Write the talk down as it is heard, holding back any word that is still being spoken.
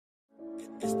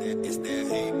It's that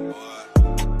heat, boy.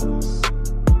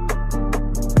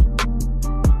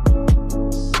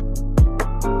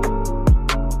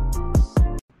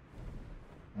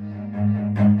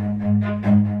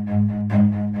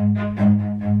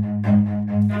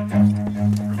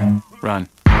 Run.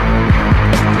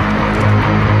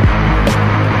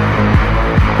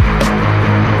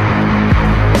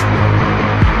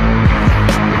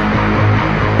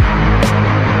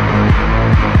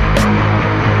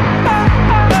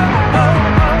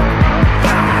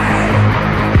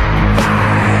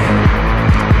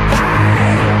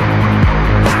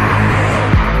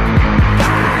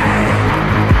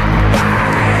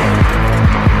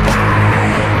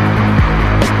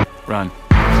 Run.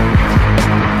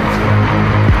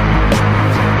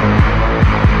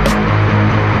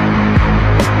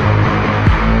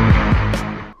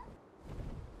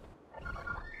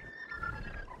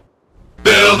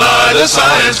 Bill Nye the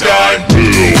Science Guy. Bill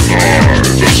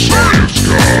Nye the Science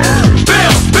Guy.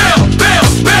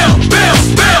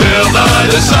 Bill Nye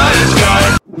the Science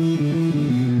Guy.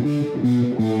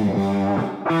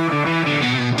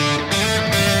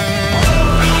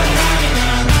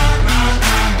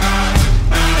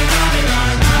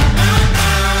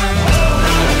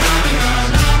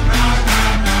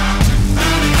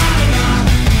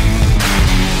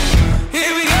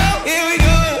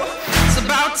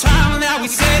 We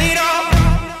said it all.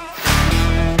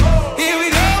 Here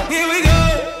we go.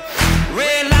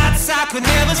 Red lights, I could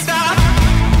never stop.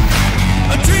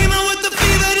 A dreamer with the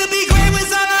fever to be great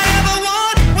was all I ever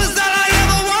want, was all I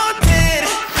ever wanted.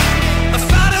 A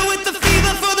fighter with the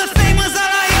fever for the fame was all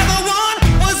I ever want,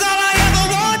 was all I ever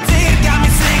wanted. Got me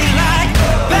singing like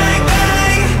bang,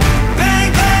 bang, bang,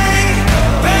 bang,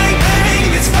 bang, bang.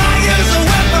 This fire's a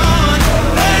weapon.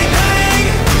 Bang, bang,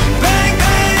 bang,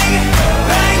 bang,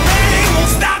 bang, bang. Won't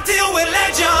stop till we're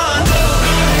legends.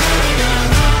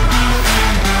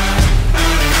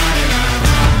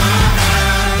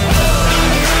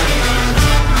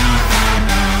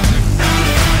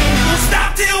 Won't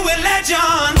stop till we're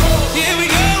legends. Here we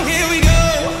go.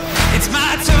 It's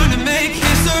my turn to make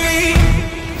history.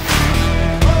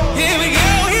 Here we go.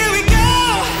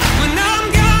 When I'm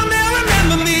gone, they'll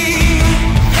remember me.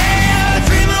 Yeah, a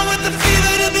dreamer with the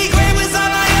fever to be great was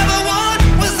all I ever want,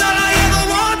 was all I ever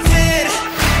wanted.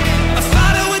 A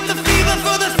fighter with the fever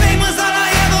for the fame was all I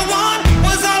ever want,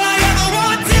 was all I ever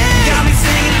wanted. Got me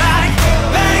singing like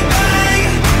bang, bang,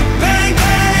 bang,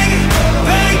 bang,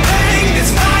 bang, bang. This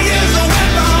fire's a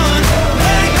weapon.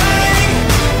 Bang, bang,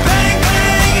 bang,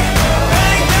 bang,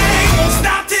 bang, bang. Won't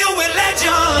stop till we're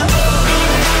legends.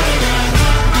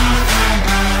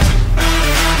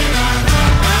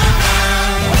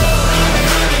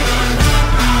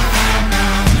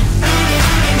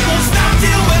 Won't stop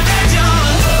till we're legends.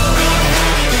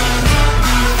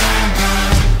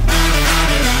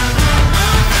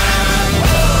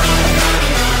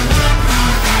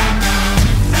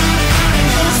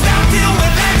 Won't stop till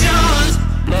we're legends.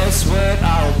 Blood, sweat,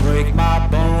 I'll break my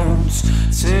bones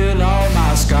till all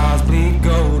my scars bleed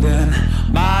golden.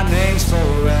 My name's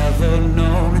forever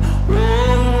known.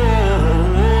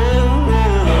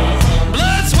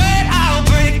 Blood, sweat, I'll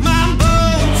break my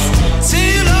bones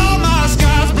till all my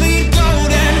scars bleed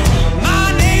golden.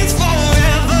 My name's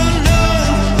forever known.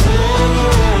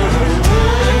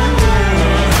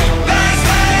 Bang,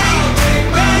 bang, bang,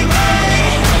 bang,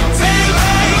 bang,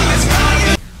 bang. This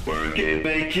fire. Work it,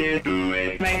 make it, do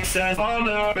it. Makes us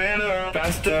harder, better,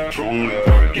 faster, stronger.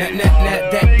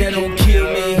 That don't kill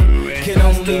me, can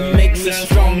only make me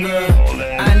stronger.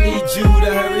 I need you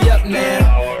to hurry up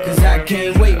now, cause I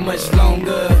can't wait much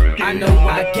longer. I know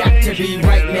I got to be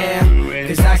right now,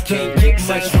 cause I can't get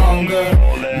much longer.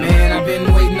 Man, I've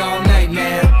been waiting all night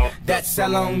now, that's how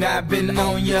long I've been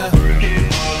on ya. Work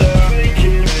it harder, make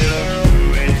it better,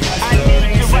 do it faster. I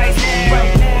need you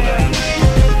right now.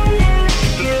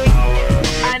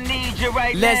 I need you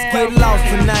right now. Let's get lost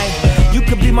tonight. You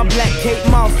could be my black Kate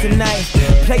Moss tonight.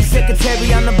 Play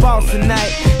secretary, I'm the boss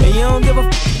tonight. And you don't give a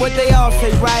f what they all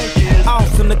say, right?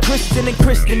 Awesome, the Christian and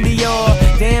Christian Dior.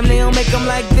 Damn, they don't make them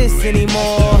like this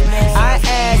anymore. I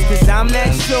ask, cause I'm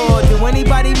not sure. Do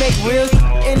anybody make real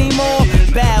anymore?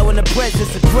 Bow in the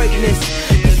presence of greatness,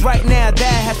 cause right now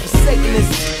that has forsaken us.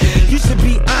 You should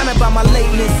be honored by my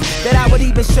lateness, that I would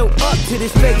even show up to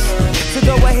this place. So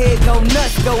go ahead, go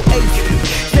nuts, go ape.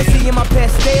 Especially in my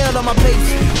pastel on my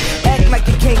page. Act like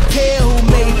you can't tell who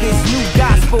made this new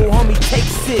gospel, homie. Take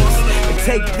 6 and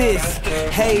take this,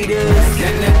 haters.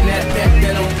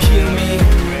 That don't kill me,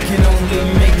 can only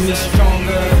make me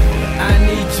stronger. I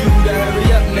need you to hurry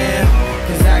up now,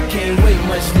 cause I can't wait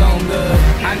much longer.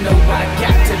 I know I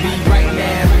got to be right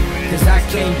now, cause cause I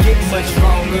can't get much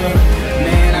stronger.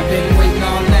 Man, I've been waiting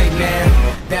all night, man.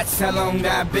 That's how long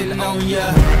I've been on ya.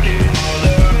 I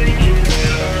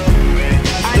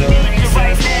need you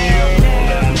right now.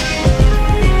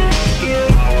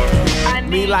 I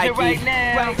need like you right it.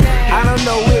 now. I don't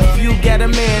know if you got a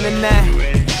man or not,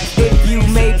 if you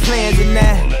made plans or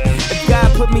not, if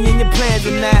God put me in your plans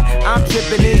or not. I'm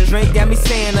tripping, this drink got me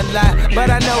saying a lot, but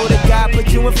I know that God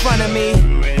put you in front of me.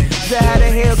 So how the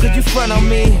hell could you front on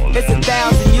me? It's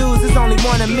 1,000 yous, it's only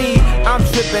one of me. I'm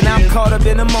tripping, I'm caught up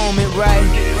in the moment, right?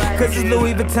 Cause it's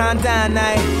Louis Vuitton dine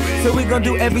night, so we gon'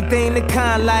 do everything the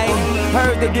kind like.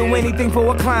 Heard they do anything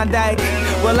for a Klondike,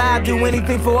 well I'll do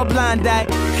anything for a blind dyke,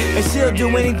 and she'll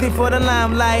do anything for the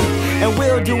limelight, and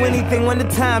we'll do anything when the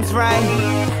time's right.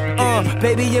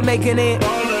 Baby, you're making it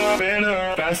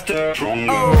Better, faster, stronger.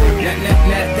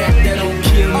 that don't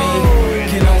kill me,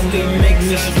 can only make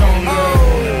me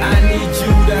stronger. I need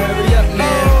you to hurry up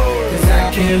now, cause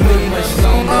I can't wait much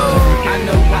longer. I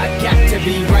know I got to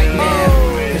be right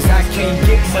now, cause I can't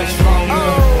get much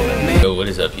stronger. Yo, what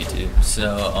is up, YouTube? So,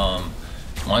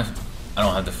 I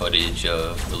don't have the footage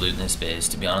of the loot in this base.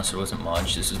 To be honest, there wasn't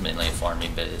much. This was mainly a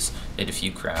farming base. They had a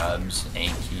few crabs,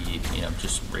 Anki, you know,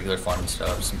 just regular farming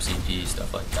stuff, some CP,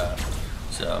 stuff like that.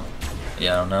 So,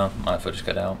 yeah, I don't know. My footage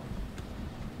cut out.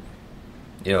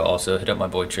 Yo, also hit up my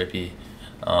boy Trippy.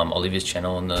 I'll leave his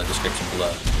channel in the description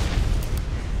below.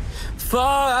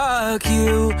 Fuck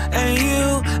you and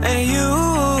you and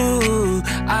you.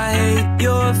 I hate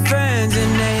your friends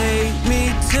and they hate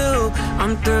me too.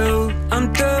 I'm through,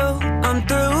 I'm through, I'm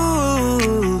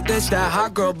through. This that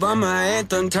hot girl bummer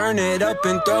anthem, turn it up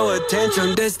and throw a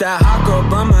tantrum. This that hot girl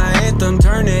bummer anthem,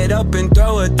 turn it up and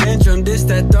throw a tantrum. This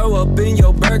that throw up in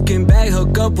your Birkin bag,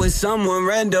 hook up with someone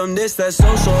random. This that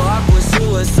social awkward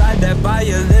suicide, that buy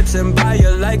your lips and buy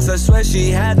your likes. I swear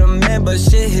she had a man, but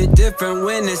shit hit different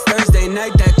when it's Thursday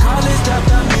night. That college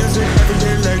dropout music every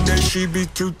day like that. She be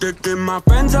too thick and my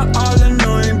friends are all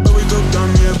annoying, but we go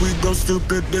dumb, yeah, we go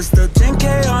stupid. This the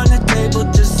 10K on the table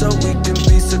just so we can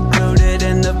be secluded,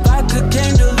 and the vodka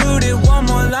came diluted. One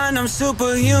more line, I'm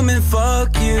superhuman.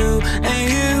 Fuck you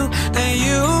and you and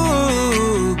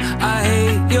you. I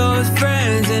hate your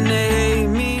friends and they hate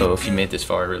me. So if you made this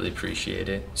far, I really appreciate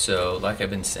it. So like I've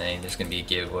been saying, there's gonna be a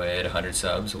giveaway at 100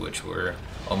 subs, which we're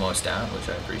almost at, which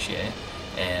I appreciate.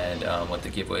 And what the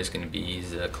giveaway is going to be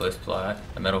is a cliff plot,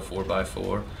 a metal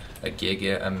 4x4, a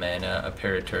giga, a mana, a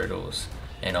pair of turtles.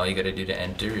 And all you got to do to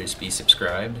enter is be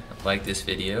subscribed, like this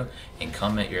video, and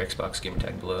comment your Xbox gamer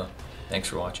tag below. Thanks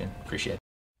for watching. Appreciate it.